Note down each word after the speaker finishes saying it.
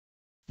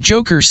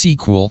Joker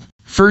sequel,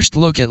 first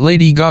look at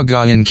Lady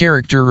Gaga in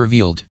character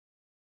revealed.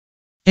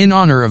 In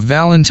honor of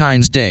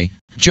Valentine's Day,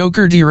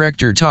 Joker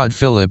director Todd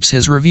Phillips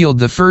has revealed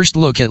the first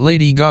look at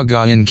Lady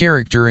Gaga in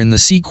character in the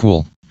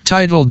sequel,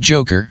 titled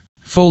Joker,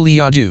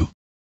 Folie.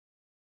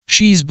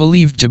 She's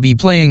believed to be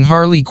playing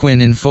Harley Quinn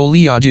in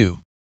Folie.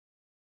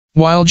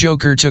 While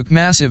Joker took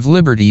massive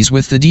liberties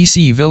with the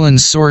DC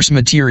villain's source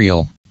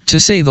material, to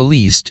say the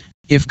least,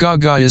 if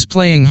Gaga is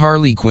playing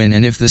Harley Quinn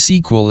and if the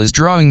sequel is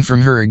drawing from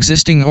her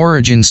existing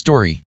origin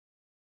story.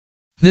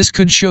 This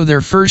could show their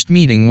first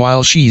meeting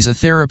while she's a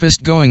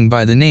therapist going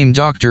by the name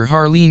Dr.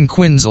 Harleen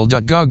Quinzel.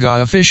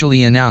 Gaga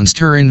officially announced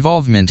her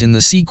involvement in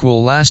the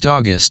sequel last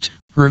August,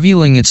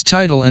 revealing its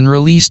title and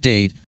release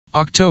date,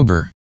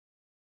 October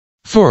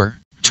 4,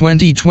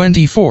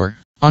 2024,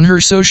 on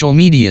her social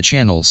media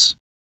channels.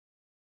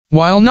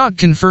 While not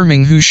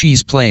confirming who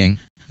she's playing,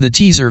 the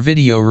teaser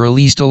video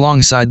released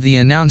alongside the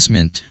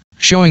announcement,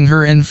 showing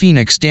her and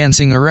Phoenix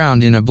dancing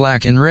around in a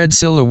black and red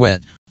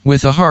silhouette,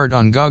 with a heart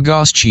on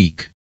Gaga's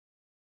cheek.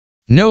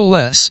 No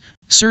less,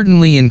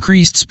 certainly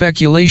increased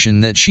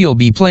speculation that she'll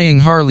be playing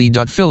Harley.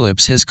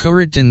 Phillips has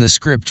co-written the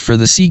script for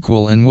the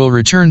sequel and will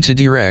return to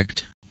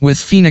direct, with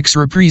Phoenix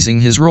reprising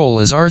his role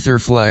as Arthur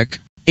Fleck,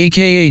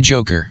 aka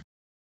Joker.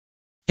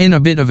 In a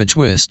bit of a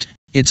twist,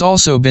 it's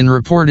also been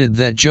reported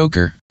that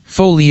Joker,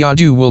 Folie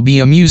will be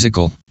a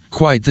musical,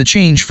 quite the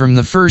change from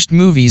the first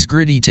movie's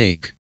gritty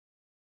take.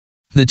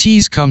 The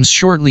tease comes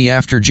shortly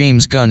after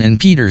James Gunn and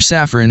Peter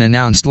Safran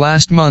announced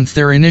last month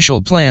their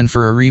initial plan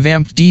for a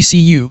revamped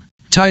DCU,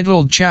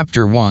 titled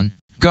Chapter 1,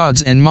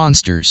 Gods and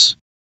Monsters.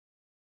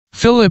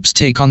 Phillips'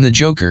 take on the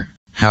Joker,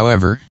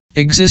 however,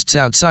 exists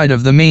outside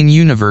of the main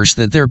universe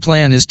that their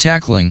plan is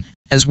tackling,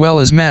 as well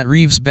as Matt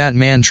Reeves'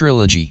 Batman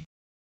trilogy.